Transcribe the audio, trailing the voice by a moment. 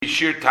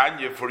Shir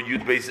Tanya for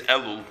Yud Beis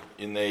Elul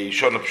in a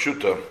Shona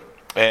Pshuta,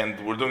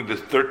 and we're doing the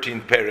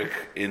 13th parak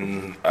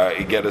in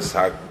Igeres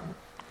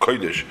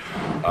HaKodesh,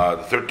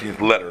 the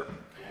 13th letter.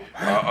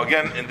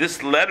 Again, in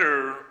this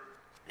letter,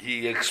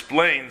 he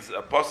explains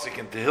a pasuk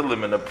in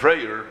Tehillim in a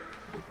prayer,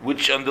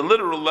 which on the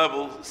literal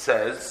level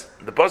says,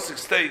 the pasuk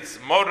states,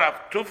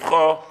 Morav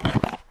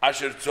Tuvcha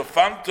Asher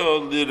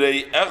Tzofanto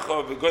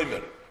Lirei'echa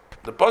V'goymer.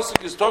 The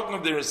pasuk is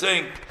talking there,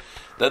 saying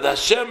that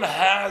Hashem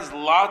has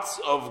lots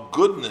of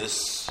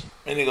goodness,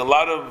 meaning a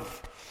lot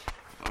of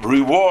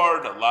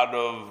reward, a lot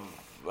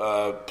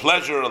of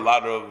pleasure, a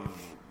lot of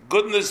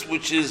goodness,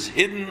 which is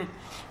hidden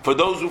for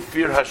those who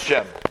fear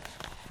Hashem.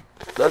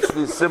 That's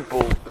the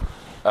simple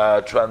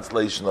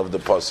translation of the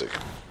pasuk.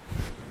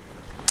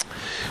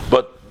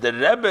 But the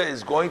Rebbe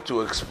is going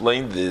to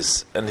explain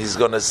this, and he's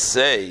going to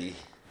say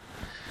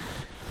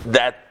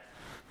that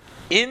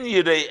in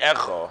Yirei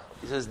Echa,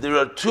 he says there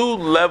are two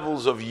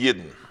levels of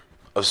Yidden,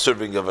 of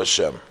serving of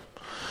Hashem.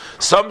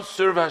 Some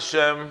serve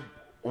Hashem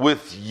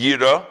with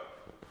Yira,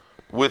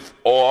 with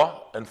awe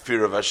and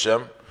fear of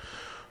Hashem,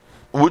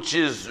 which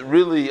is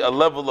really a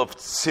level of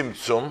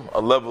tzimtzum, a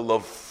level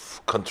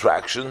of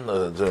contraction.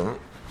 You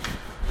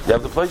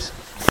have the place?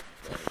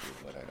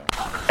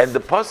 And the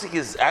pasuk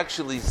is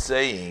actually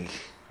saying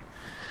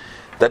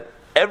that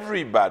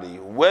everybody,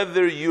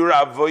 whether your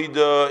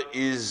avodah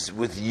is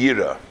with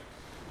Yira,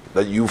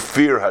 that you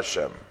fear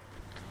Hashem,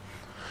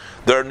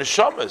 there are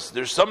neshamas.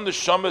 There's some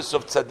neshamas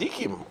of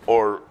tzaddikim,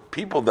 or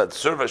people that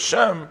serve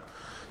Hashem.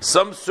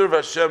 Some serve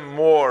Hashem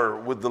more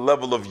with the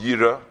level of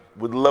yira,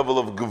 with the level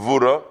of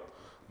gevura,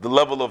 the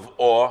level of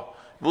awe.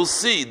 We'll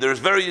see. There's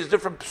various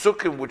different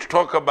psukim which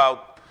talk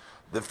about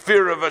the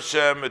fear of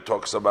Hashem. It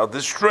talks about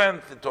the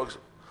strength. It talks.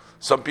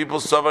 Some people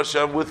serve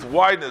Hashem with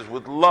wideness,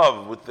 with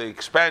love, with the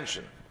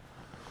expansion.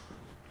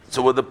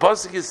 So what the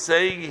pasuk is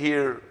saying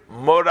here,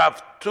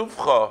 morav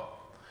tuvcha,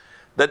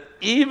 that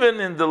even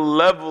in the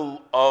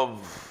level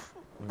of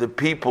the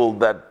people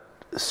that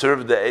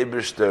serve the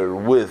Eibishter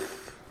with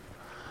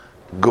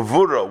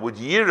Gevura, with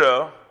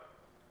Yira,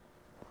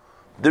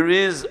 there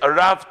is a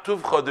Rav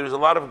Tuvcha, there's a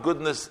lot of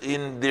goodness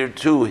in there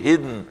too,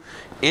 hidden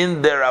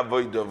in their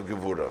Avodah of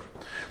Gevura.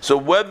 So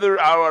whether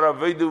our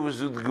Avodah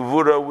was with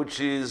Gevura, which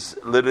is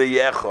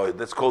L'Reyecha,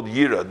 that's called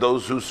Yira,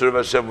 those who serve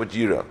Hashem with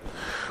Yira,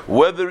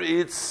 whether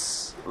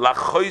it's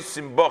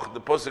Lachoisim Boch, the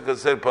Pasuk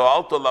has said,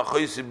 Pa'alto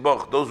Lachoisim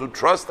Boch, those who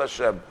trust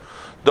Hashem,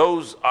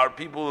 those are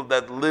people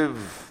that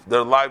live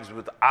their lives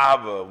with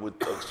Ava, with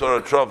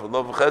Ksora Trof, with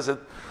love of Chesed.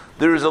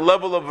 There is a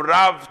level of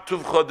Rav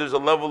Tuvcha, there's a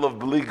level of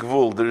Bli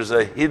Gvul, there's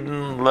a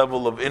hidden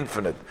level of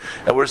infinite.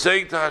 And we're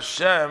saying to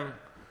Hashem,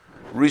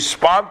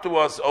 respond to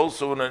us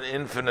also in an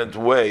infinite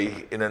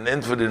way, in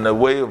a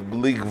way of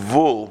Bli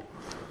Gvul,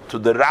 to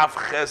the Rav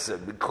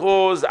Chesed,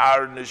 because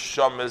our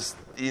neshama is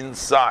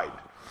inside.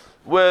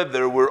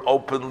 Whether we're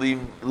openly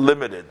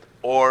limited,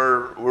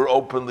 or we're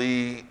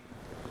openly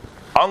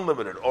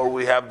unlimited, or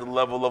we have the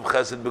level of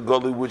Chesed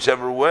Begoli,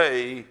 whichever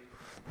way,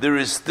 there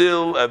is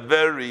still a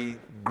very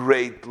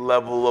great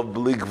level of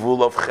Bli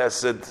Gvul of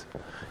Chesed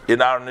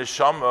in our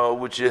neshama,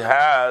 which it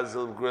has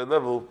a great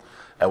level,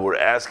 and we're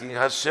asking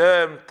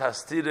Hashem,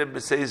 Tastire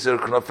B'Seiser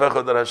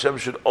Knafecha, that Hashem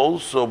should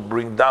also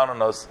bring down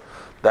on us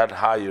that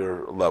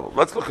higher level.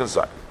 Let's look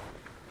inside.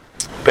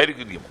 Very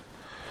good Gimel.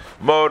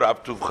 More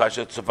up to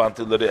Chashet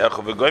Sofanti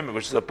L'Re'echa V'Goyim,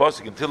 which is a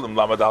pasuk in Tehillim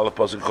Lamed Aleph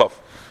pasuk Chof.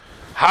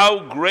 How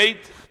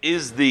great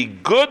is the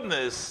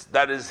goodness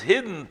that is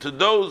hidden to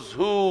those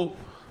who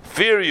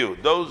fear you,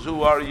 those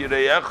who are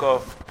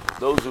Yireyecha,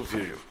 those who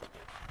fear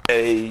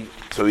you.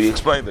 So he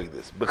explained like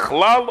this: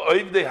 B'chlal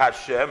Oivdei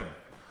Hashem,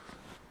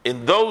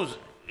 in those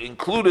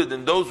included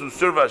in those who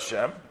serve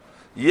Hashem,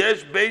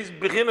 Yesh Beis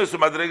B'chinas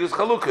U'Madreges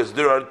Chalukas.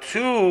 There are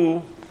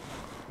two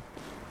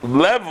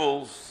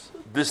levels,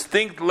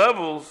 distinct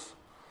levels.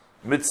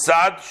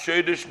 Mitzad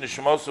Shodesh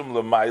Nishmosum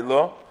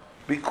L'Maylo,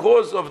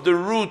 because of the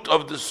root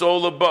of the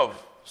soul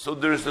above. So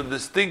there's a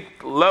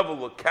distinct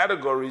level of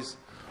categories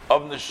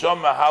of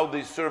neshama, how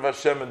they serve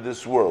Hashem in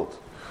this world.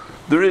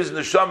 There is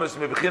neshamas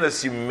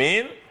mebechinas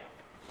yimin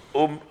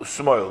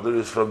smoil. There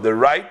is from the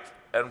right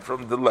and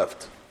from the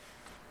left.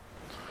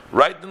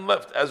 Right and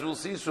left, as we'll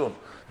see soon.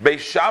 Beis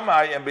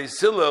Shammai and Beis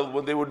Hillel,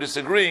 when they were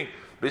disagreeing,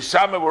 Beis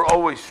Shammai were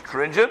always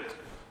stringent,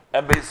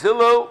 and Beis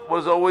Hillel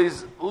was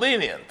always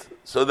lenient.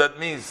 So that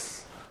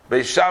means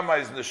Beis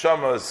Shammai's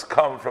neshamas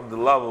come from the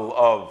level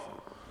of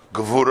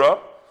Gevura,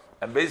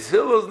 and Beis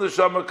Hillel's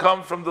neshama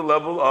come from the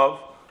level of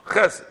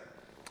Chesed.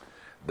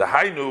 The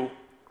Hainu,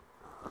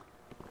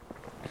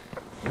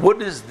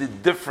 what is the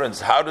difference?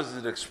 How does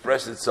it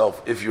express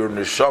itself if your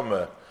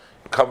neshama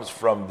comes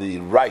from the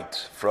right,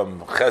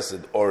 from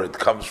Chesed, or it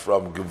comes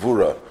from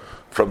Gevura,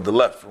 from the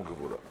left, from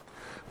Gevura?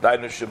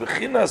 Dainu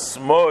shebechinas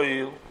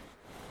moil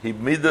hi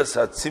midas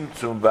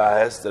hatzimtzum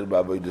v'ahester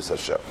ba'avodas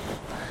Hashem.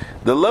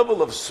 The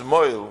level of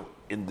smoil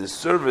in this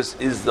service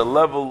is the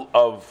level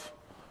of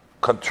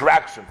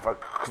contraction, for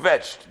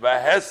kvetched,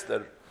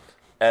 v'ahester,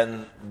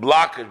 and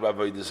blockage by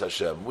Avodas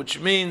Hashem, which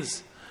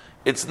means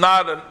it's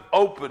not an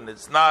open,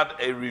 it's not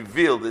a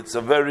revealed, it's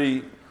a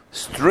very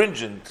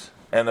stringent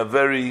and a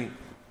very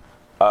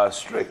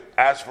strict.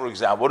 As for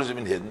example, what does it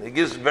mean hidden? It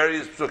gives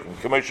various psukim.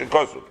 Commission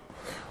Kosov.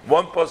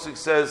 One pasuk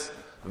says,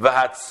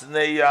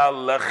 "V'hatzneya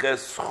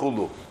leches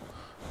chulu."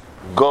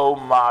 Go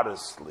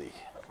modestly.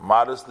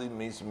 Modestly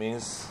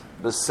means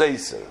the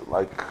seiser,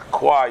 like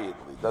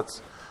quietly.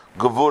 That's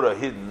gevura,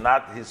 hidden,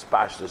 not his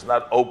pashtus,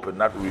 not open,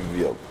 not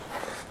revealed.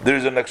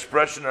 There's an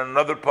expression in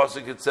another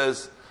pasuk. It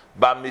says,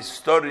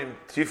 "Bamistorim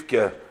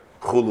tifke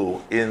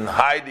chulu." In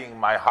hiding,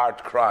 my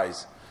heart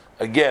cries.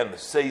 Again,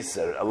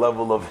 seiser, a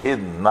level of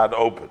hidden, not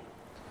open.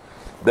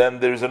 Then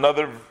there's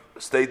another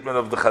statement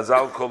of the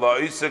Chazal, Kol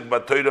ha'isek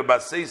b'Torah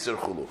b'seiser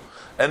chulu.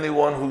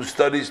 Anyone who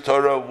studies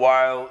Torah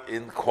while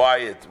in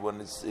quiet,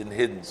 when it's in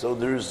hidden. So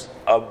there's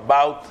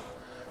about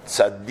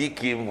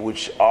tzaddikim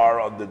which are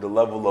under the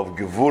level of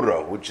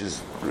gevura, which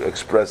is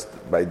expressed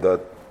by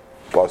that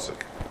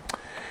pasuk.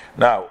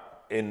 Now,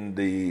 in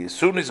the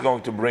soon he's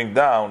going to bring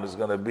down is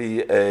going to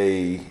be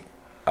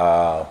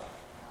another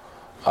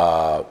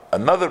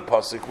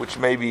pasuk which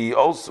may be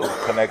also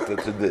connected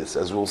to this,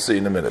 as we'll see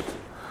in a minute,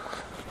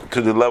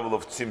 to the level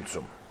of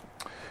tzimtzum.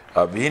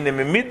 So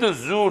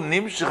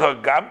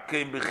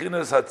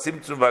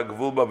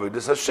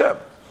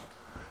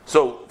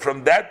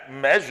from that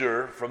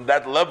measure, from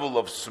that level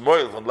of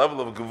smoil, from the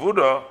level of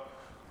gevura,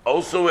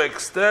 also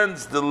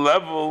extends the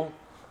level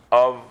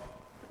of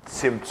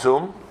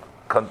tzimtzum,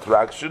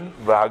 contraction,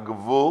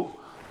 v'hagvul,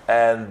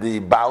 and the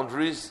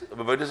boundaries of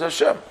avodas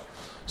Hashem.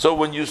 So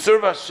when you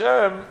serve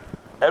Hashem,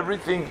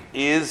 everything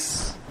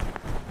is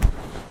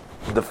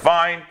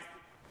defined,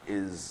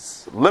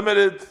 is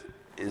limited,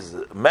 is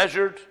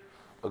measured.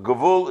 A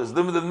gavul is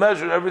limited,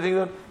 measured,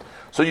 everything.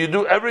 So you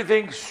do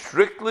everything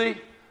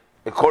strictly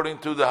according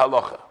to the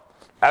halacha.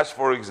 As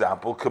for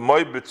example,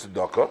 kemoy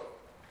b'tzedakah.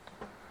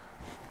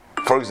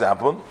 For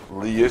example,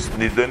 liyis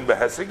nidin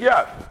behesek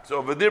yad. So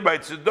over there by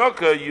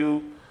tzedakah,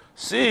 you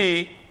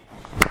see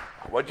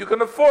what you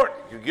can afford.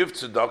 You give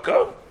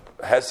tzedakah,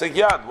 hesek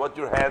yad, what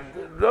your hand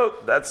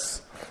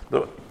that's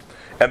the,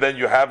 and then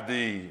you have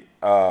the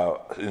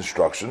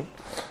instruction.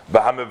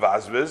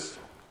 B'hamevazvez.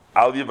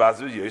 Al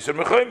Yivazvez Yosher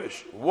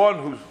Mechoimish. One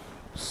who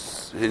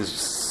his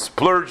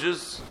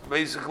splurges,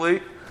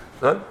 basically,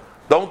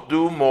 don't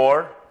do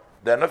more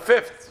than a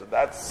fifth. So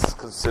that's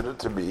considered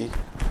to be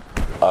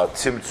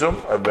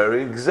tzimtzum, a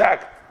very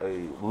exact,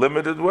 a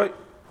limited way.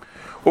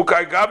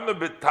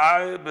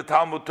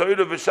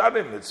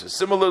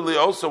 Similarly,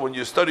 also when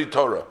you study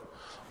Torah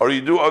or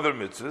you do other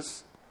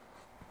mitzvahs,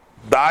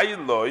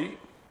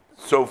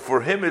 so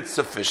for him it's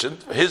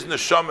sufficient. His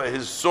neshama,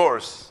 his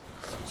source,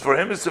 for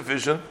him is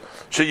sufficient.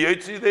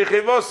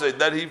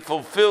 That he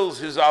fulfills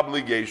his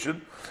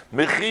obligation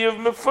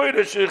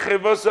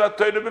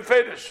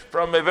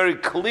from a very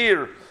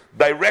clear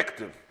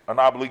directive, an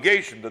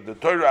obligation that the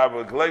Torah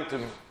obligates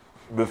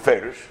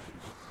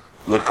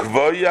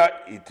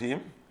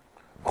him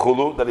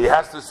that he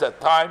has to set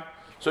time.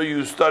 So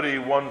you study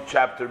one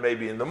chapter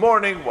maybe in the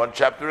morning, one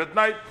chapter at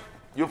night.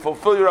 You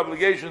fulfill your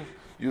obligation.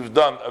 You've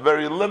done a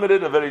very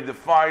limited, a very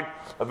defined,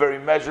 a very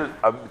measured,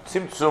 a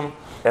tzimtzum,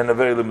 in a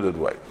very limited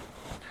way.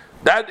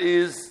 That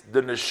is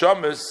the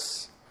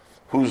neshamas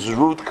whose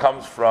root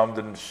comes from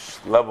the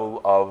level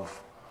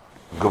of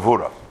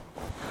gevura.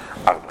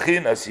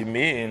 As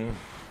yimin,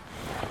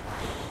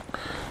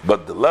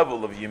 but the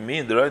level of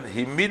yimin,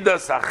 he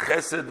midas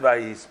hachesed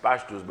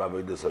v'hispashtus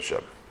b'avodas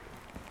Hashem.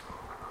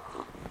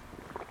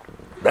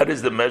 That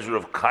is the measure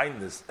of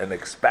kindness and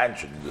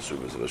expansion in the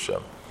service of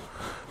Hashem.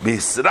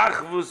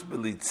 B'hisrachvus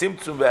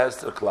b'litzimtzum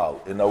v'hester klal,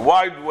 in a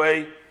wide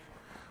way,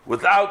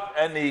 without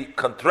any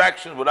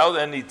contraction, without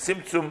any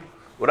tzimtzum,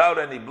 without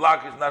any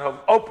blockage,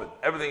 not open.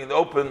 Everything in the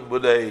open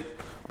with a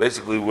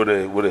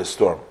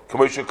storm.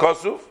 Commercial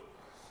Kosuf,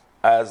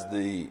 as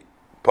the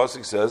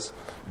pasuk says,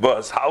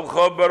 that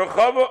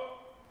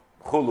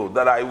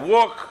I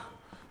walk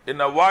in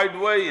a wide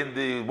way, in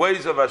the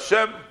ways of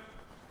Hashem,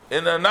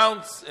 in an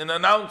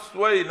announced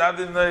way, not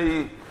in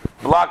a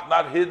block,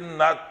 not hidden,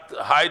 not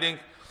hiding.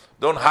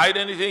 Don't hide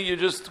anything. You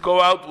just go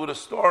out with a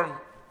storm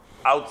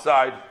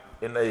outside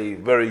in a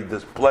very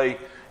display,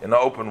 in an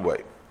open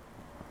way.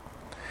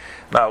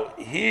 Now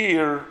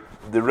here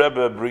the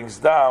Rebbe brings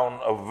down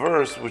a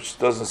verse which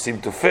doesn't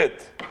seem to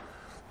fit,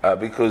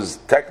 because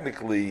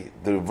technically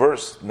the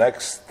verse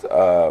next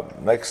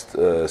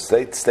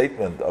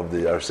statement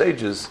of our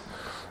sages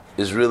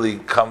is really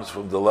comes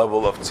from the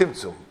level of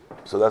tzimtzum.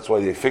 So that's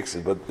why they fix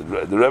it. But the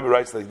Rebbe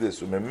writes like this: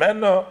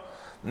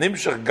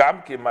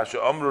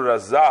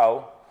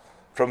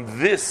 from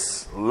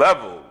this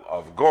level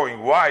of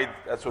going wide,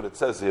 that's what it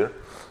says here,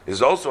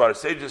 is also our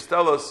sages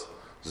tell us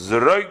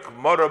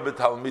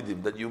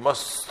that you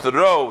must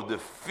throw the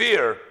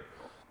fear.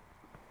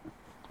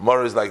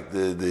 Mora is like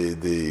the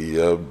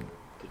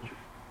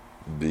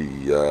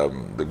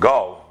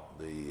gall,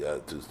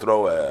 to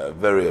throw a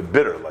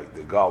bitter, like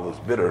the gall is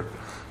bitter,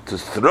 to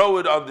throw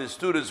it on the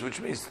students,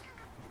 which means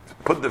to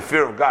put the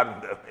fear of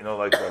God in them,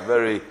 like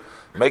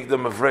make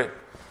them afraid.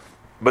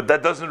 But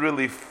that doesn't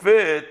really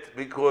fit,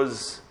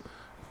 because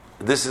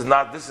this is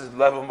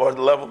level more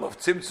the level of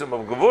tzimtzum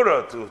of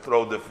gevura to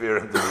throw the fear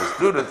into the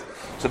students.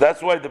 So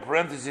that's why the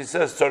parenthesis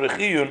says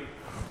tzarechiyun,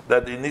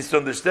 that he needs to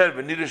understand.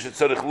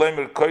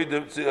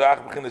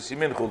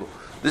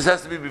 This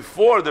has to be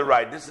before the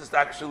right. This is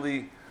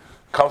actually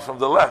comes from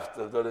the left.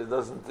 It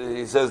doesn't.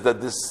 He says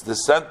that this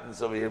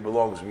sentence over here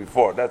belongs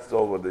before. That's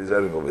all what he's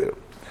adding over here.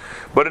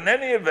 But in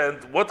any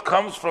event, what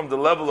comes from the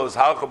level of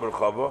halcha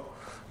berchava,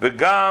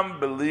 v'gam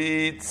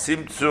beli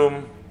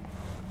tzimtzum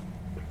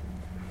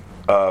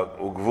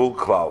ugvul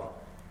klal,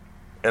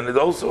 and it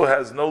also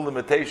has no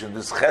limitation.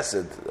 This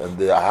chesed and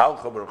the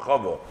halcha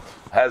berchava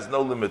has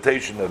no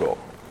limitation at all.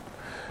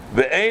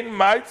 Ve'ein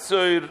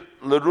ma'itzoir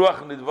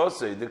leruach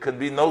nidvosei. There can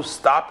be no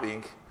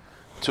stopping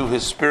to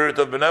his spirit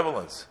of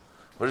benevolence.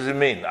 What does it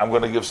mean? I'm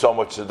going to give so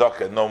much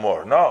tzedakah and no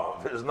more. No,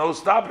 there's no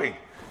stopping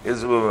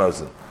his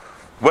benevolence.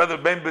 Whether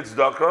ben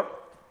b'tzedakah,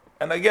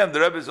 and again, the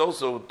Rebbe is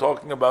also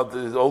talking about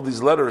all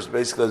these letters.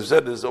 Basically, as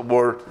I said,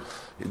 the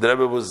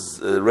Rebbe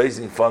was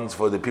raising funds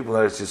for the people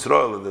in Eretz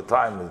Yisrael at the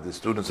time, the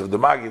students of the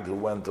Maggid who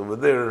went over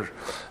there,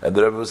 and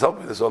the Rebbe was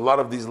helping them. So a lot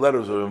of these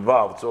letters were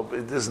involved. So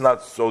it is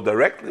not so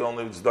directly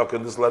only tzedakah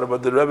in this letter,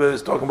 but the Rebbe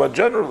is talking about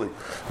generally.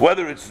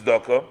 Whether it's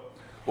tzedakah,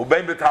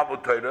 ubein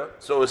b'talmud Torah.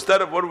 So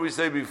instead of what did we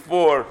say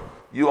before,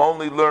 you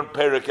only learn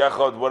perek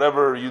echad,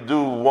 whatever you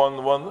do,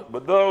 one.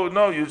 But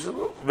no, you just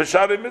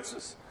v'sharei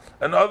mitzvahs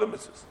and other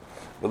mitzvahs.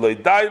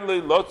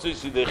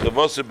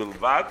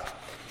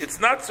 It's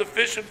not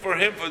sufficient for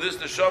him, for this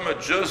neshama,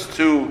 just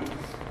to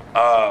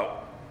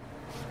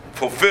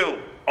fulfill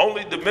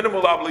only the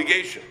minimal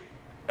obligation.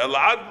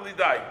 Up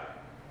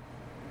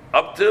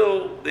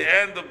till the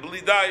end of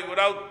blidai,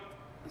 without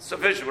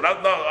sufficient,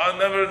 without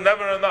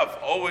never enough,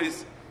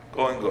 always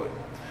going. The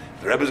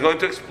Rebbe is going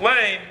to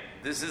explain.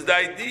 This is the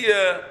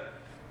idea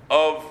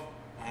of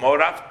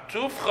Morav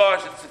Tufcha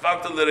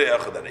Shetzifanta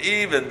L'Reyecha, that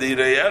even the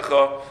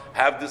Reyecha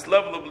have this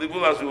level of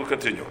Libul, as we will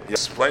continue.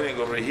 He's explaining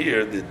over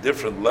here the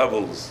different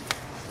levels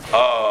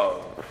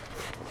of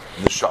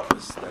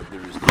Neshamas, that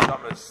there is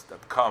Neshamas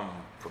that come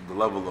from the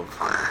level of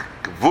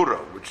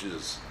Gevura, which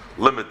is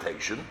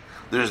limitation.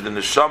 There's the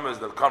Neshamas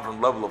that come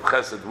from the level of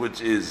Chesed, which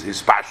is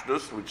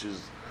Hispashdus, which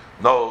is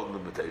no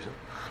limitation.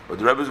 But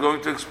the Rebbe is going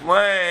to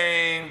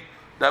explain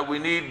that we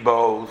need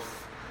both.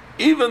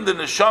 Even the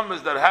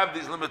neshamas that have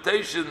these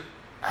limitations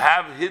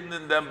have hidden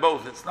in them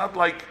both. It's not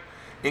like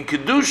in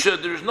Kedusha,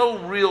 there's no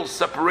real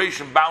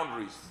separation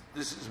boundaries.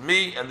 This is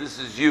me and this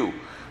is you.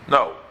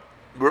 No,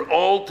 we're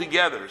all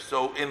together.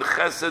 So in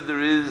Chesed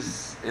there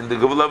is, in the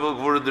level of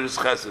Gevura there is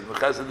Chesed. In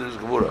Chesed there is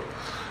Gevura.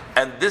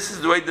 And this is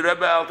the way the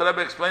Alter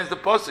Rebbe explains the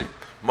Posik.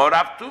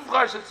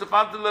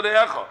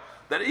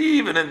 That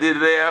even in the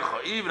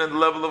Reyecha, even in the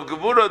level of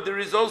Gevura, there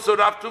is also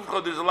Rav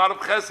Tuvcha, there's a lot of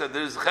Chesed,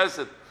 there's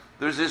Chesed,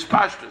 there's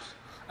Hispashtus.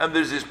 And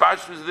there's this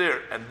pashtus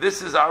there, and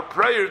this is our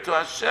prayer to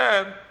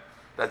Hashem,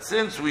 that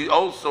since we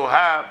also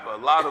have a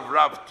lot of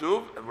Rav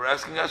Tuv, and we're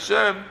asking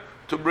Hashem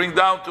to bring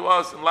down to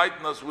us,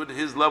 enlighten us with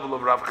His level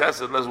of Rav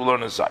Chesed. Let's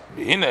learn inside.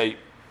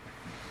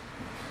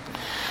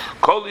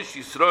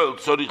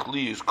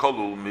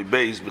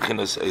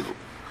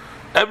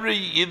 Every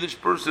Yiddish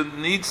person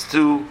needs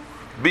to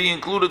be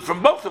included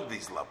from both of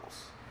these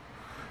levels.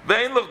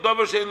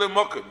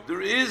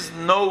 There is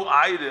no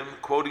item,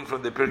 quoting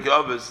from the Pirkei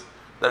Avos,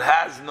 that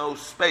has no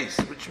space,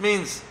 which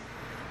means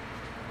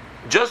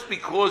just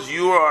because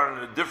you are on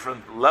a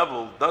different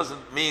level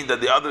doesn't mean that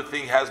the other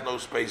thing has no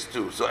space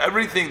too. So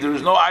everything, there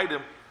is no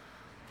item.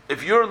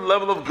 If your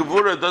level of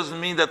Gevura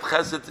doesn't mean that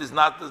Chesed is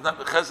not,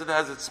 Chesed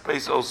has its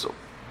space also.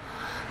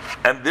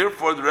 And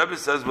therefore the Rebbe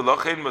says,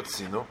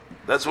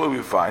 that's what we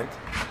find.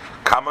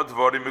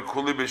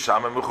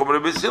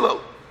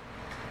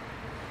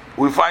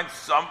 We find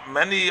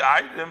many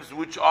items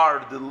which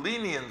are the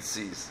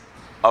leniencies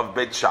of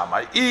Beit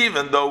Shammai,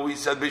 even though we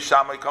said Beit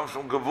Shammai comes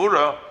from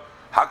Gevura.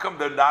 How come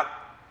they're not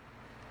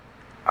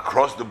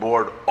across the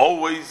board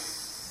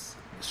always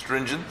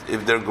stringent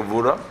if they're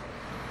Gevura?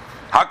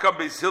 How come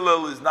Beis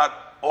Hillel is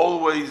not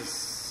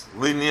always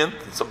lenient?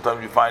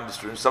 Sometimes you find the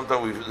stringent,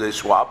 sometimes they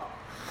swap.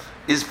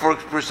 Is for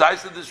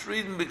precisely this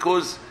reason,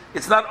 because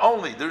it's not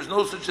only, there's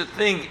no such a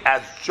thing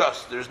as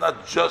just, there's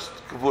not just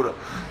Gevura.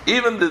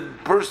 Even the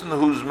person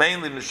who's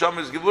mainly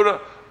Neshama is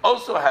Gevura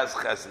also has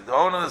Chesed. The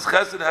owner has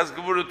Chesed, has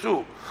Gevura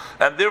too.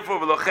 And therefore,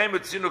 we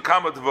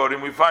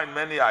find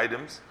many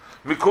items,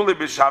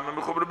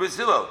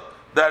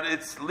 that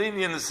it's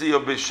leniency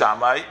of Beis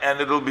Shammai,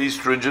 and it'll be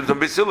stringent on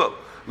Beis Hillel.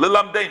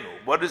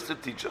 Lilamdeinu, what is to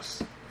teach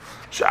us?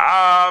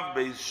 That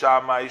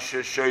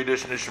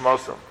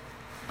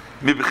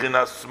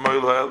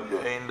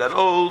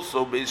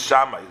also Beis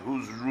Shammai,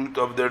 whose root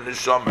of their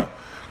neshama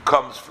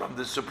comes from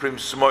the supreme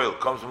Smoil,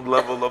 comes from the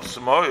level of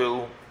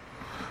Smoil.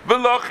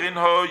 And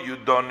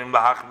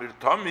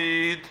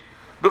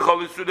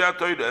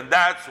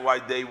that's why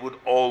they would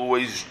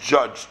always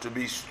judge to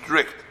be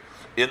strict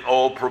in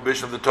all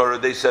prohibition of the Torah.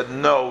 They said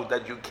no,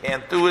 that you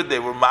can't do it. They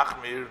were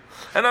machmir.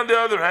 And on the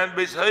other hand,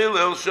 Beis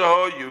Hillel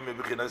shahoyu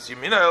mibechinas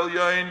yimina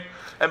elyoin,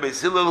 and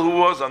Beis Hillel, who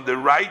was on the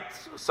right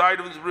side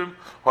of his rim,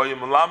 hoyu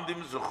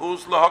melamdim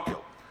zuchus lahakel.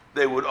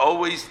 they would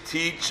always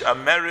teach a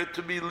merit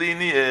to be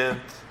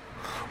lenient.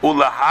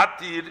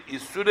 Ulahatir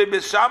isure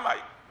beshamai.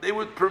 They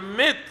would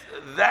permit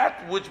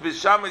that which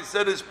Beshamai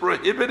said is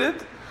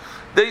prohibited.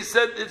 They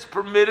said it's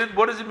permitted.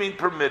 What does it mean,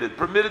 permitted?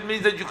 Permitted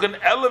means that you can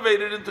elevate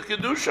it into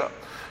Kedusha.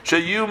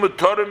 Shayu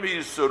Matorami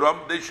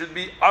Yisuram, they should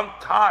be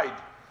untied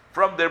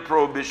from their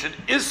prohibition.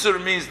 Isur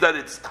means that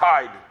it's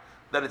tied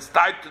to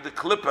the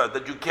klippa,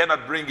 that you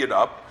cannot bring it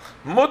up.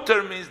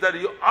 Mutter means that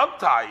you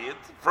untie it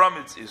from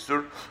its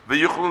Isur,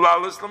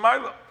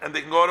 and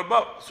they can go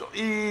above. So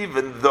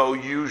even though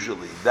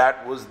usually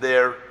that was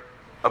their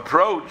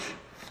approach,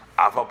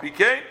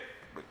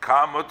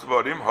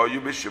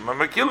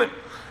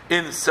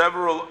 in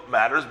several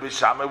matters,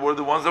 Beishamai were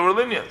the ones that were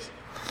lenient.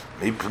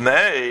 And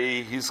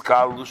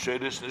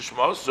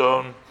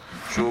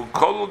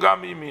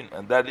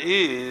that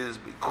is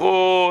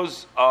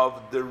because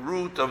of the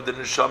root of the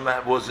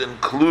neshama was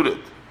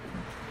included.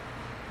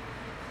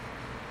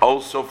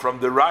 Also from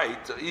the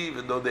right,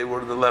 even though they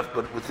were the left,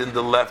 but within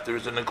the left there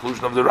is an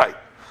inclusion of the right.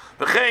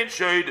 And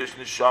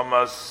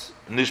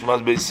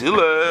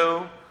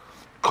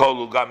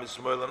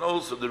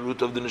also the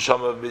root of the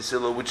neshama of Beis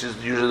Hillel, which is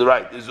usually the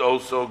right, is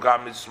also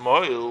Gam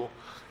Ismoil.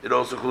 It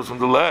also comes from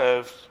the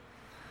left.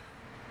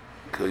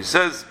 He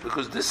says,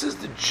 because this is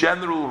the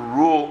general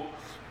rule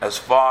as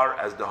far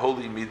as the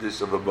holy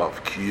midas of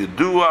above. Ki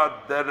yudua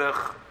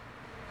derech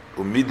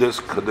umidas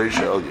kadosh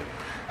elyon.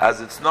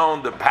 As it's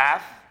known, the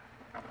path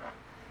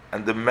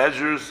and the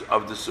measures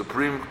of the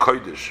supreme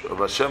kodesh, of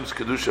Hashem's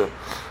kedusha,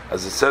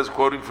 as it says,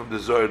 quoting from the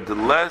Zohar, the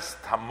less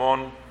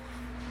tamon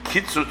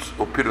kitzutz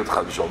upirut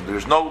chadashom.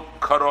 There's no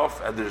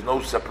cutoff and there's no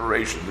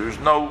separation. There's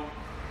no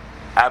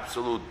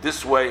absolute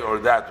this way or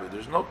that way.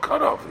 There's no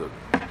cutoff.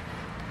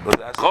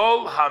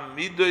 Kol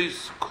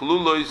hamidos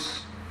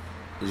klulos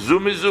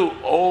zumizu.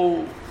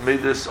 All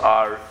midas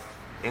are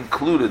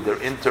included. They're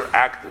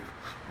interactive,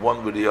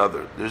 one with the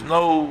other. There's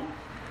no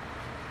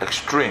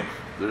extreme.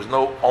 There's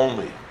no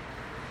only.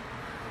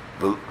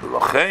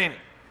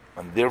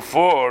 And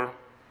therefore,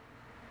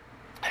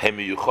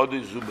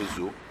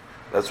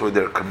 that's why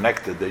they're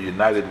connected. They're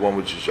united one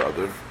with each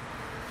other.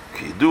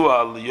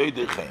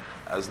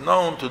 As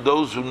known to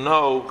those who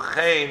know,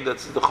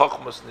 that's the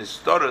chokhmas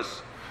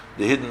nistoros,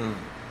 the hidden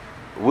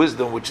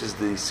wisdom, which is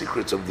the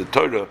secrets of the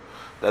Torah,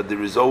 that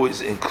there is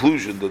always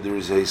inclusion, that there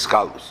is a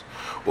skalus.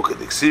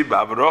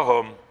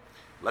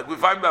 Like we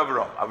find by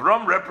Avram.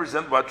 Avram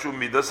represents what true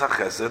midas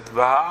hachesed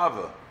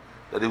v'ha'ava,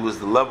 that it was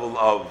the level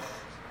of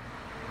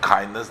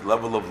kindness,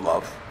 level of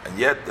love, and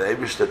yet the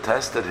Eibishter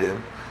tested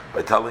him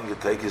by telling him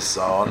to take his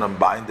son and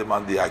bind him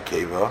on the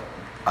Akedah.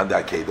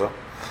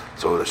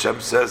 So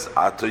Hashem says,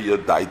 Ato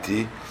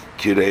yodaiti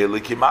kirei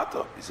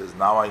likimato. He says,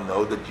 now I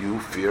know that you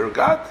fear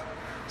God.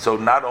 So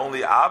not only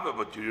Ava,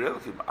 but you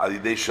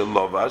alidei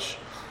shalovash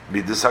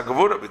midas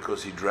hagavura,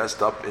 because he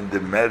dressed up in the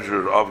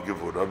measure of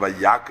gevura.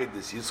 Vayaked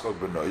des Yitzchak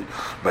benoy,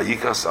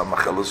 vayikas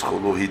amachelos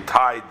chulu. He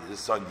tied his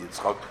son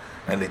Yitzchak,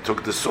 and he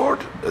took the sword,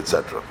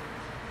 etc.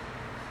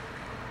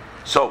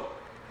 So,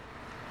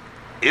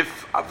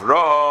 if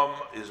Avraham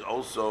is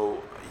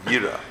also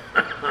Yira,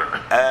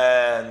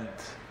 and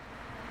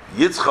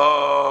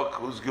Yitzchak,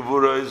 whose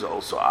Gevura is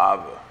also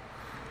Ava,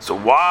 so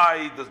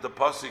why does the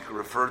pasuk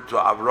refer to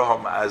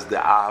Avraham as the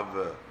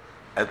Ava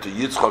and to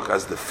Yitzchak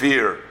as the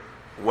fear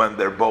when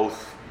they're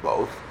both?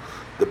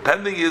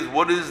 Depending is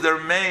what is their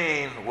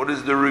main, what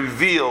is the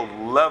revealed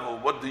level,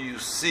 what do you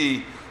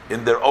see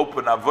in their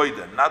open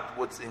avodah, not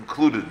what's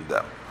included in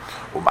them.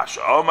 Why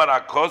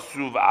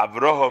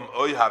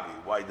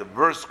the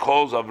verse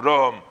calls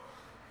Avraham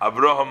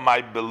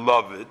my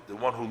beloved, the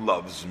one who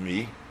loves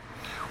me.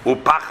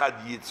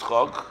 Upachad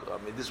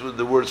Yitzchak. This was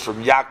the words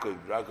from Yaakov.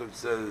 Yaakov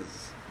says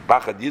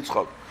Pachad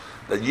Yitzchak,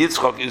 that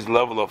Yitzchak is the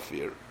level of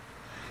fear.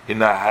 The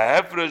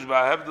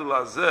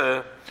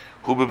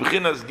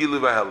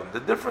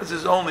difference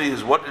is only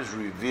what is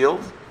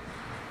revealed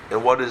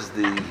and what is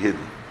the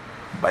hidden.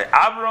 By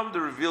Avram, the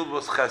revealed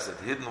was Chesed,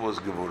 hidden was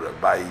Gevura.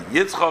 By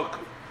Yitzchak,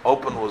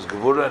 open was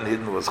Gevura and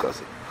hidden was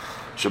Chesed.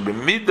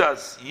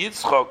 Shebemidas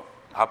Yitzchak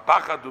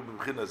hapachad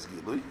u'b'chinas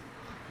gilui.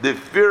 The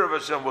fear of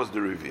Hashem was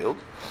the revealed.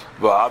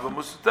 And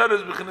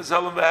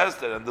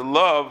the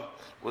love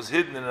was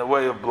hidden in a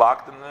way of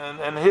blocked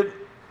and hidden.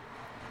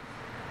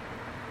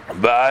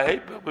 And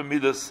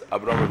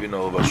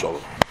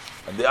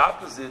the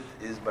opposite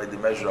is by the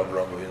measure of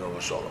Avraham Avinu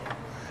Vashalom.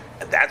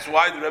 And that's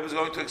why the Rebbe is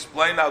going to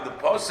explain now the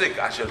posik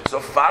Asher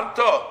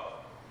Tzofarto,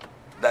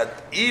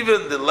 that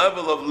even the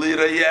level of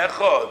Lira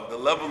Yecho, the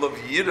level of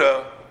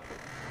Yira,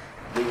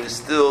 there is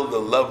still the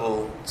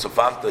level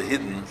Tzofarto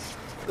hidden,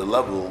 the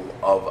level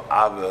of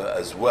Ava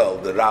as well,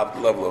 the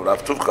level of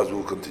Rav Tufcha,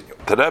 will continue.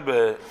 The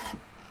Rebbe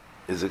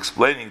is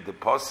explaining the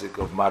posik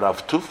of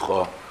Marav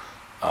Tufcha,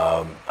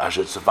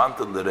 Asher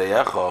Tzofarto Lira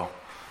Yecho,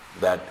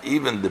 that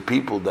even the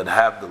people that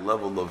have the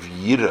level of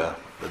Yira,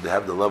 that they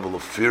have the level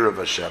of fear of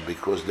Hashem,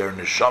 because their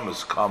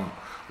neshamas come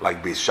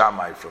like Beis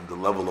Shammai from the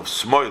level of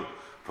Smoil,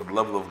 from the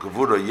level of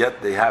Gevura,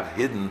 yet they have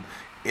hidden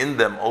in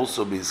them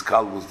also Beis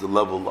Kal was the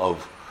level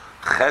of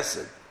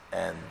Chesed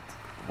and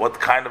What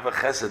kind of a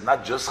chesed?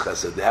 Not just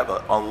chesed. They have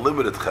an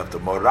unlimited chesed,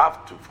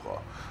 morav tufcha,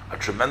 a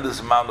tremendous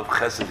amount of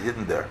chesed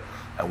hidden there.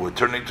 And we're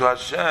turning to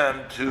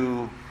Hashem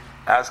to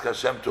ask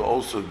Hashem to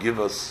also give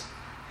us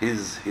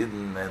His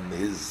hidden and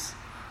His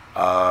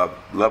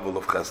level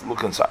of chesed.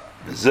 Look inside.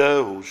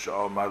 Zehu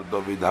sha'amar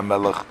David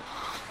HaMelech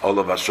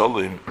olav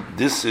hasholim.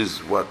 This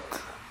is what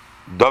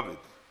David,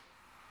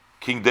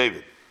 King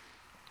David,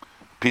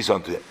 peace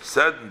unto him,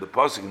 said in the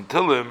pasuk in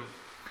Tehillim,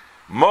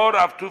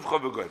 morav tufcha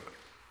v'goyim.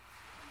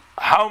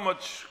 How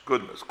much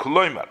goodness?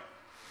 Kuloimar.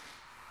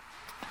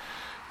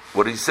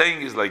 What he's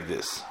saying is like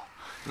this.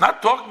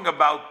 Not talking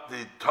about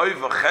the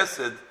toiva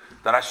chesed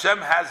that Hashem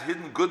has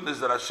hidden goodness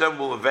that Hashem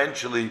will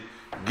eventually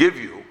give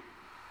you.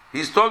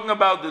 He's talking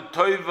about the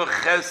toiva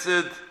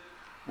chesed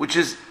which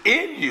is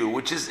in you,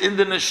 which is in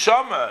the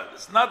neshama.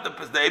 It's not the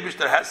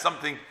Eibishter has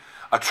something,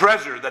 a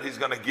treasure that He's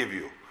going to give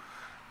you.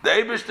 The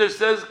Eibishter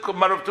says,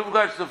 Marav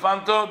Tuvcha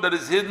Shefanto, that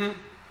is hidden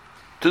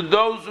to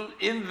those who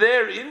in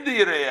there, in the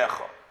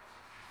Yireyecha.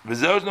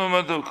 V'zeus no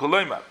momentum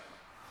koloimar.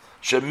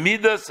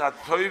 Shemidas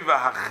ha-toiva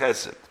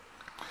ha-chesed.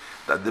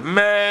 That the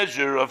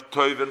measure of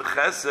toiv and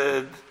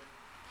chesed,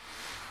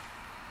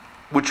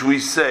 which we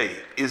say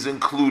is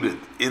included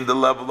in the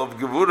level of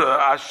Gevura,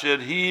 asher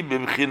hi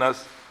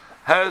b'mchinas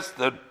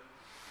hester,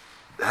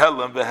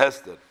 helam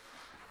v'hester,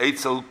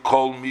 eitzel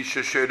kol misha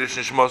sheirish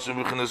nishmasu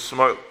b'mchinas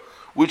smoil,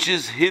 which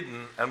is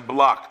hidden and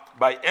blocked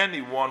by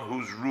anyone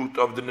whose root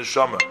of the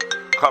neshama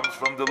comes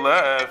from the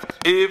left.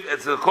 If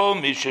it's a kol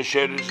misha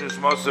sheirish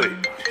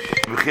nishmasu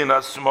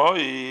b'mchinas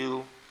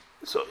smoil,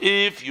 so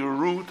if your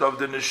root of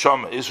the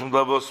neshama is from the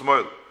level of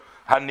smoil,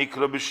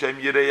 hanikra b'shem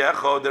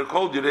yireyecho, they're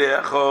called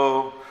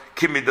yireyecho,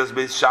 kimidas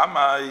beis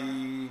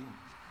shamai.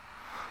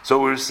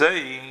 So we're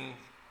saying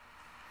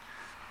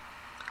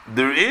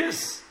there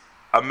is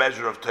a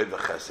measure of Tova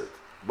Chesed,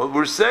 but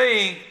we're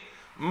saying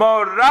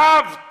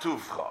Morav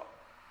Tuvcha,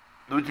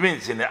 which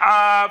means in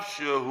Av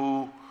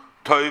Shehu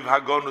Tov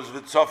Hagonus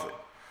V'Tzofim,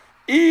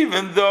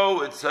 even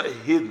though it's a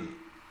hidden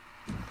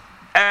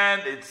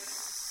and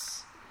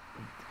it's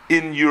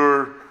in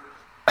your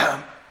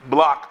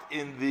blocked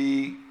in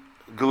the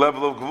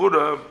level of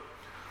Gevura,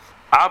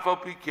 Afal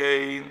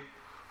Pikein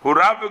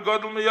Hurav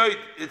V'Godol Meyoid,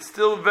 it's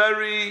still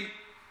very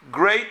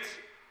great.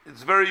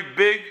 It's very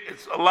big,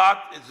 it's a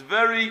lot, it's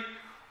very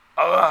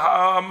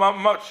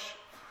much.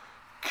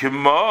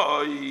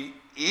 Kimoi,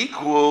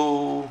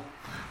 equal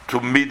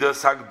to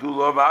Midas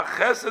HaGdula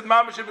v'Chesed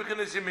Mamash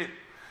B'chinas Yamin.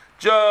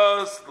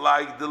 Just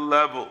like the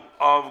level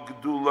of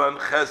Gdula and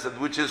Chesed,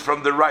 which is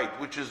from the right,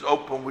 which is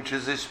open, which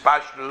is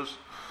Ispashnus,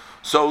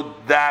 so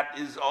that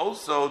is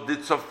also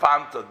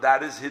Ditzofanta,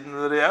 that is hidden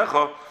in the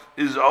Re'echa,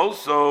 is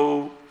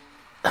also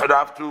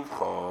Rav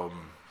Tuvcha.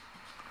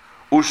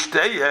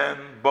 Ushteyen,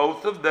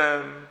 both of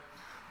them,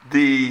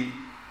 the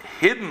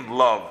hidden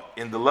love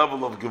in the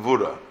level of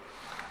Gevura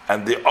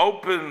and the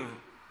open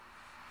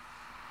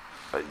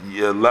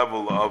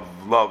level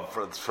of love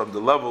from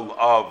the level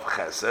of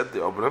Chesed,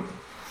 the open,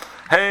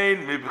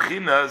 Hein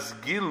mibchinas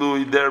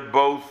gilui, they're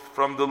both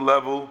from the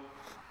level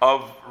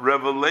of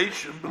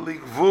revelation,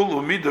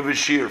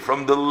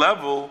 from the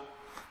level,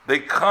 they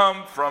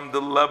come from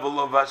the level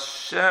of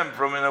Hashem,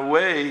 from in a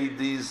way,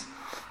 these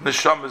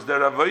neshamas,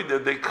 they're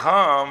avoided, they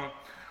come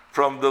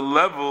from the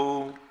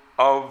level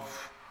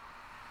of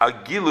a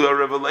gilu, a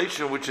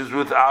revelation, which is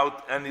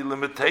without any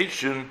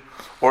limitation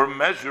or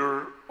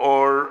measure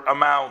or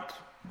amount.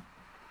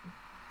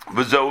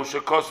 That's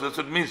what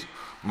it means.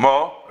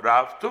 Mo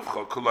rav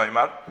tuvcha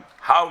koloimar.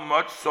 How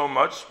much? So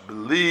much.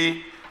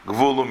 B'li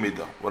gvulu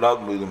midah, without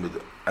gvulu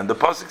midah. And the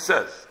pasuk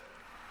says,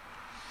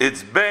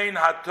 it's bein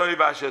hatoiv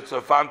asher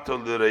tzofanto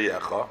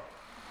l'reyecha,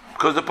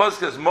 because the pasuk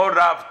says mo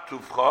rav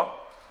tuvcha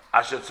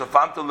asher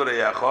tzofanto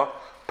l'reyecha.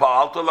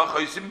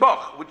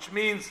 Which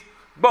means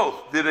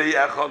both. The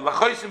Reyecha,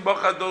 Lachoisim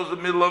Bach are those in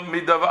the middle of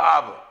Midah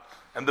v'Ava.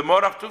 And the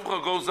Morav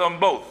Tuvcha goes on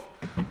both.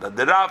 That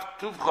the Rav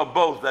Tuvcha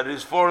both, that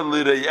is for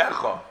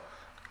Lireyecha,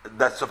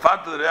 that's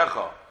Sofat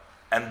Lireyecha,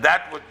 and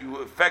that what you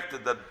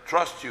affected, that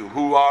trust you,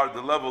 who are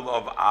the level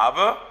of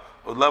Ava,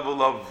 or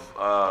level of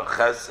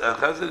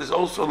Chesed, is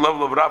also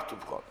level of Rav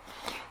Tuvcha.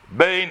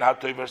 Bein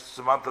hatoy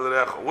v'savant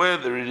Lireyecha,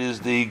 whether it is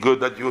the good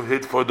that you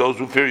hid for those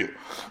who fear you.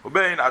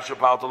 Bein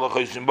hashapal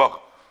Lachoisim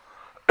Bach,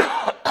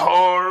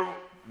 or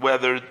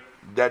whether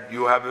that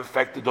you have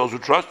affected those who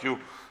trust you.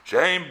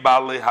 Those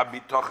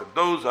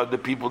are the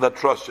people that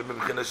trust you.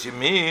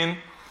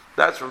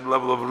 That's from the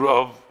level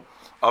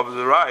of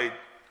the right.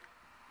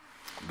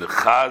 The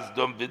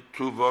chazdom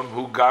v'tuvon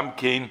hu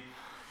gamkein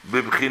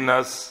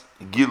b'bchinas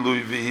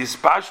gilui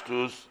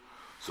v'hispashtus.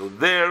 So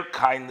their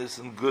kindness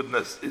and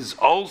goodness is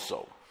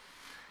also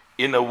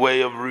in a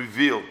way of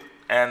revealed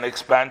and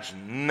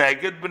expansion.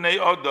 Neged b'nei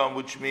Adam,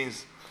 which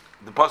means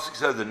the pasuk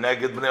says the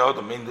neged b'nei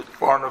Adam, mean the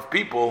foreign of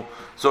people.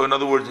 So in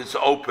other words, it's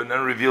open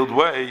and revealed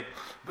way.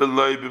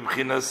 V'loi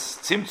b'bchinas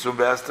tzimtzum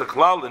v'ester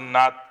klal, and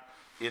not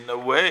in a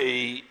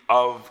way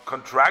of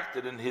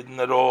contracted and hidden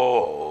at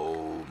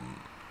all.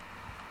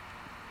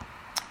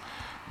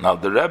 Now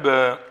the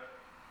Rebbe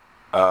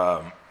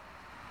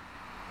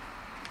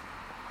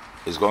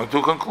is going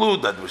to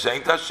conclude that we're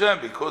saying to Hashem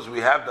because we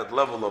have that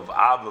level of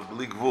Ava,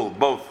 Bli Gvul,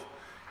 both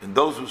in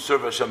those who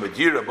serve Hashem at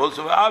Yira, both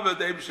of Ava,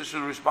 the Eibusha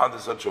should respond in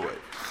such a way.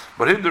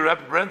 But here the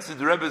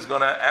Rebbe is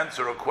going to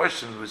answer a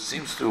question which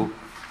seems to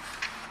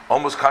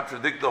almost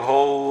contradict the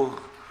whole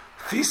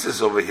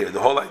thesis over here, the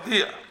whole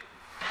idea.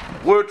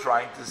 We're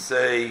trying to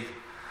say,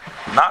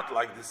 not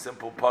like this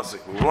simple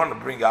pasuk. We want to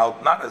bring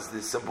out not as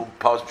this simple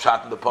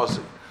pshat in the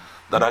pasuk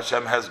that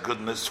Hashem has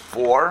goodness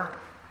for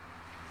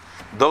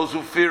those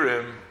who fear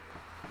Him.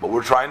 But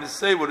we're trying to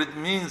say what it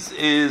means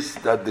is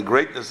that the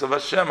greatness of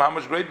Hashem, how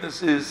much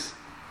greatness is,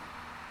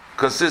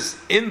 consists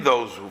in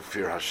those who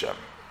fear Hashem.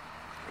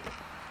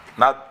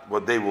 Not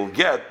what they will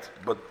get,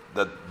 but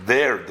that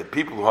the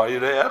people who are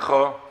Yirei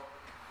Echa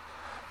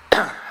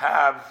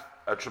have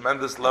a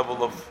tremendous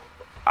level of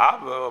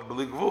Ava or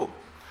Bli Gvul.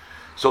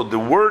 So the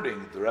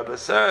wording, the Rebbe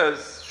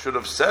says, should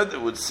have said, it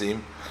would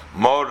seem,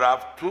 Mo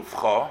Rav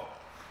Tufcha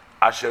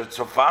Asher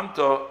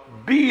Tzofanto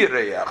Bi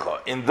Yirei Echa,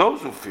 in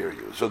those who fear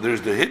you. So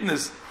there's the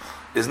hiddenness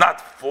is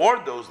not for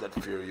those that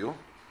fear you,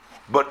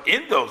 but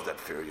in those that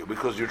fear you,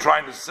 because you're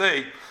trying to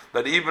say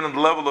that even in the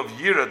level of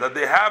Yira that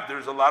they have,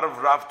 there's a lot of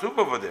Rav Tuv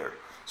over there.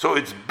 So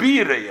it's Bi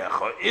Yirei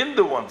Echa, in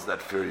the ones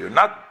that fear you,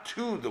 not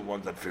to the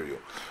ones that fear you.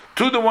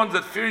 To the ones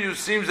that fear you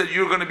seems that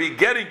you're going to be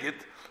getting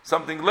it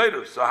something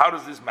later. So how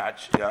does this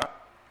match? Yeah.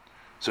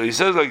 So he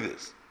says like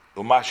this: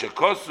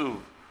 Umashekosu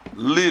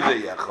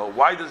Lirei Echa.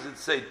 Why does it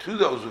say to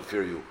those who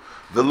fear you?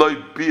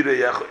 V'loi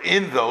Birei Echa,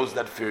 in those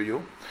that fear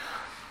you.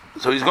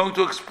 So he's going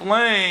to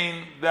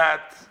explain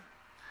that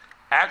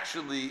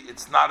actually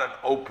it's not an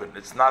open,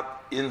 it's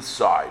not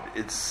inside.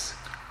 It's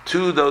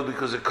to those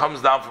because it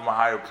comes down from a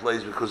higher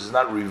place because it's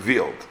not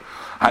revealed.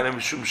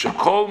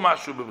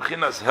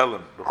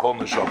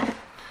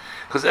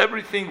 Because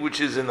everything which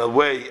is in a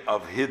way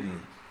of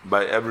hidden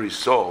by every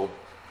soul,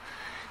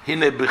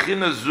 that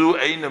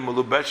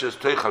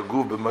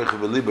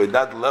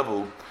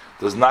level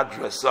does not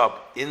dress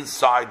up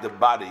inside the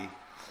body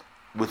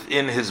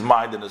within his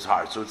mind and his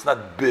heart. So it's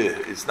not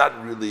bih, it's not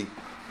really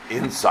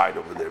inside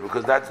over there,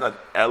 because that's not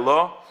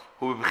Elo,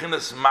 who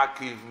b'chinas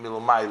makiv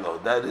milmaylo,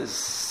 that is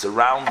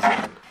surrounds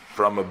him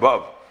from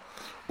above.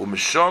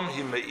 Umeshom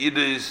hi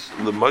me'ides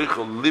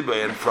lemoichel liba,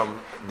 and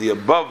from the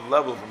above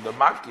level, from the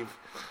makiv,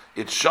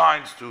 it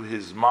shines to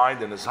his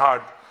mind and his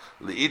heart.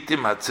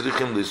 Leitim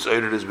hatzrichim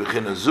lisoider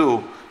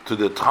b'chinazu, to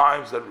the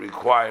times that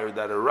require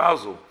that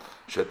arousal.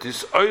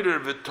 Shatis oider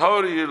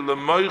v'torir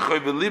lemoichel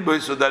v'liba,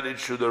 so that it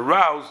should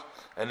arouse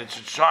and it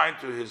should shine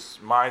to his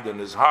mind and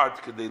his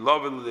heart, to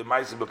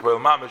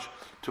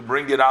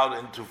bring it out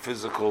into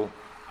physical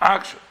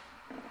action.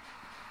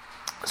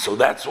 So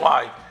that's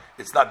why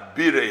it's not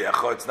birei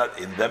echa, it's not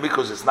in them,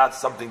 because it's not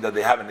something that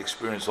they haven't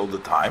experienced all the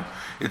time.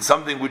 It's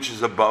something which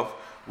is above,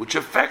 which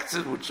affects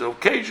it, which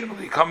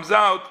occasionally comes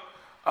out,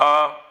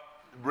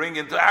 bring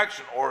into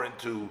action, or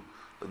into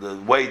the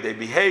way they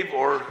behave,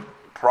 or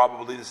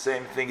probably the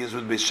same thing is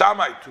with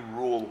Bishamai, to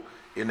rule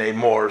in a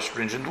more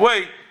stringent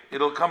way.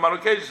 It'll come on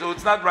occasion, so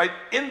it's not right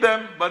in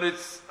them, but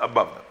it's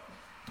above them.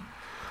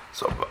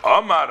 So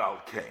Amar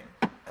al Kain,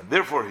 and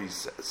therefore he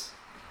says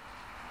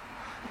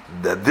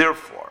that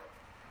therefore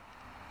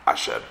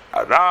Asher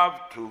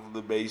Arav Tuv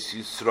Lebeis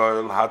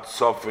Yisrael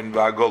Hatzofin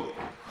V'Agoli,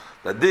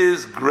 that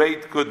this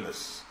great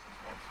goodness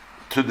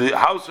to the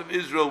house of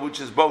Israel, which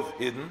is both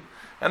hidden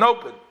and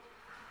open.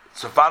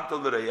 Tzofanta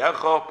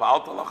l'Reyecho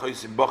Pa'alta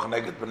l'Chayisim Boch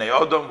Neged B'nei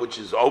Odom, which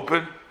is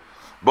open,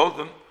 both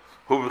in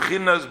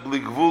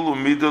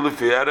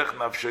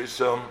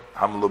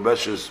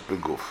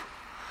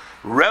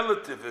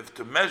relative if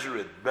to measure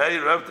it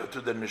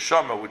to the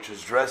neshama which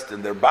is dressed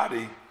in their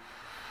body,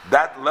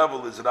 that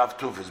level is Rav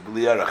Tuf, it's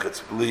bli erech,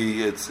 it's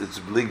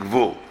bli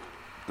gvul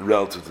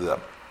relative to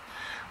them.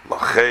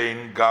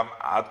 Lachein gam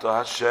ato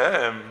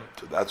Hashem,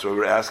 so that's why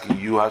we're asking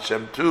you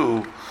Hashem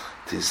too,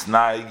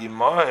 tisnai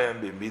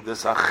gimohem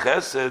b'midas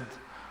hachesed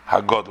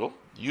hagodol,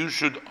 you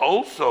should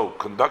also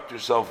conduct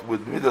yourself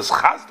with midas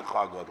chasdech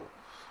hagodol,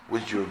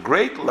 with your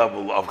great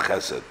level of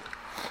chesed,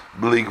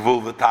 bli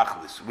gvul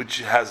v'tachlis, which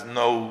has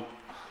no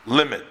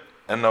limit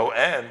and no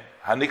end,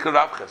 hanikra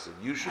Rav Chesed.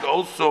 You should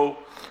also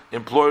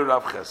employ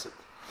Rav Chesed.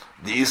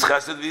 The is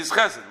chesed, the is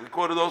chesed. We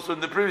quoted also in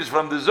the previous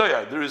from the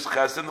Zohar. There is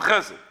chesed and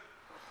chesed.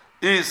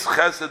 Is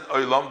chesed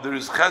olam. There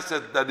is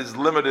chesed that is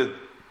limited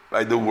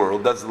by the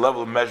world. That's the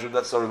level of measure.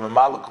 That's sort of a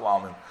malak.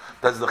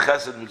 That's the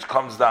chesed which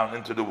comes down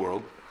into the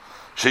world.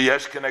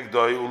 Sheyesh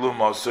kenegdoi ulum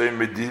osoi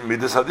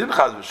midas hadin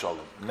chaz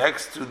v'sholem.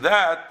 Next to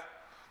that,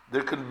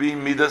 there can be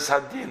midas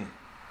hadin.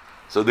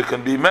 So there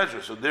can be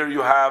measure. So there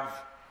you have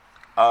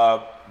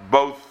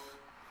both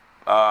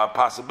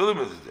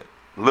possibilities.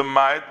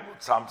 L'mayit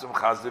tzamtzum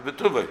chazde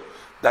v'tuvei,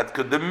 that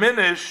could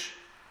diminish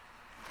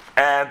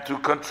and to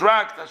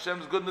contract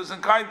Hashem's goodness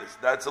and kindness.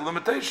 That's a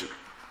limitation.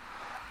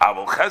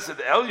 Avol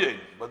chesed elyon.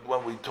 But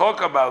when we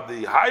talk about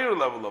the higher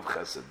level of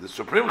chesed, the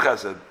supreme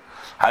chesed,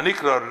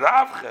 hanikra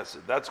Rav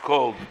Chesed, that's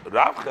called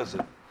Rav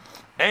Chesed.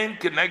 Ein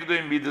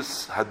kenegdoi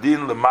midas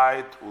hadin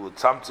lemayit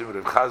uletzamtzim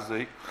Rav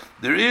Chazdei.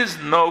 There is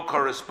no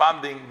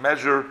corresponding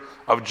measure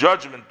of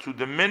judgment to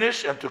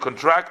diminish and to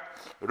contract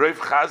Rav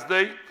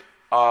Chazdei,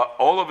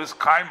 all of his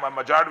kind, my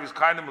majority of his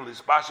kind,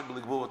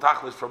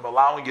 from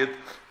allowing it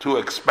to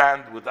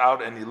expand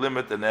without any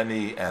limit and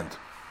any end.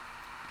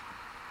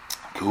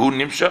 For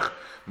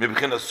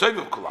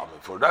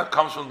that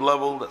comes from the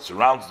level that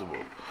surrounds the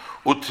world.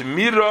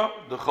 Utmira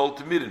the chol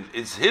temirin.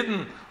 It's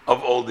hidden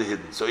of all the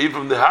hidden. So even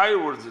from the higher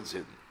words, it's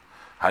hidden.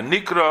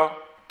 Hanikra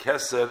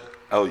keser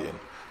elyon.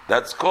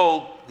 That's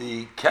called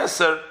the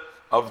keser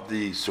of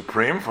the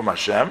supreme from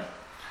Hashem,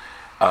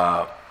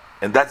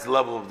 and that's the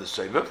level of the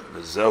sefer.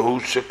 Zehu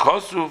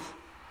shekosuf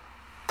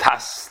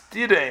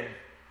tastirein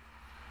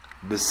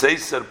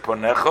b'seiser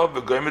ponecha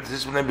v'goymet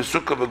hisbnei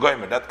b'sukkah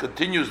v'goymet. That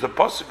continues the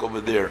pasuk over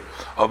there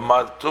of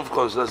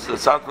Matuvchos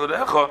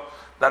Satlerecha,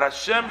 that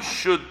Hashem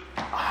should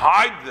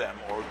hide them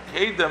or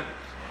hide them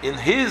in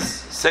His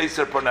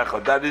seiser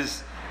ponecha. That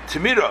is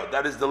Timira.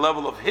 That is the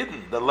level of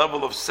hidden, the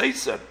level of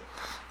seiser.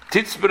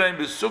 Titzberein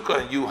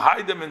b'sukkah. You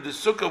hide them in the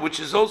sukkah, which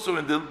is also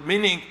in the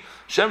meaning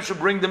Hashem should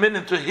bring them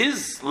into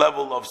His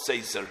level of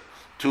seiser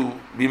to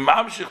be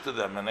mamshich to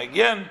them. And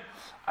again,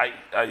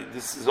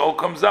 this all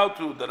comes out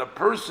to that a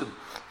person,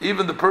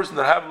 even the person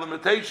that have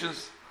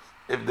limitations,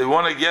 if they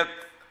want to get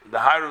the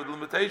higher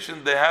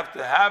limitation, they have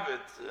to have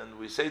it. And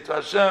we say to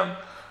Hashem,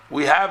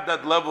 we have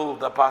that level,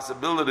 the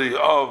possibility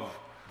of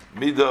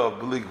midah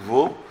b'li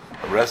gvul,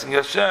 of asking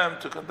Hashem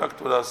to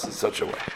conduct with us in such a way.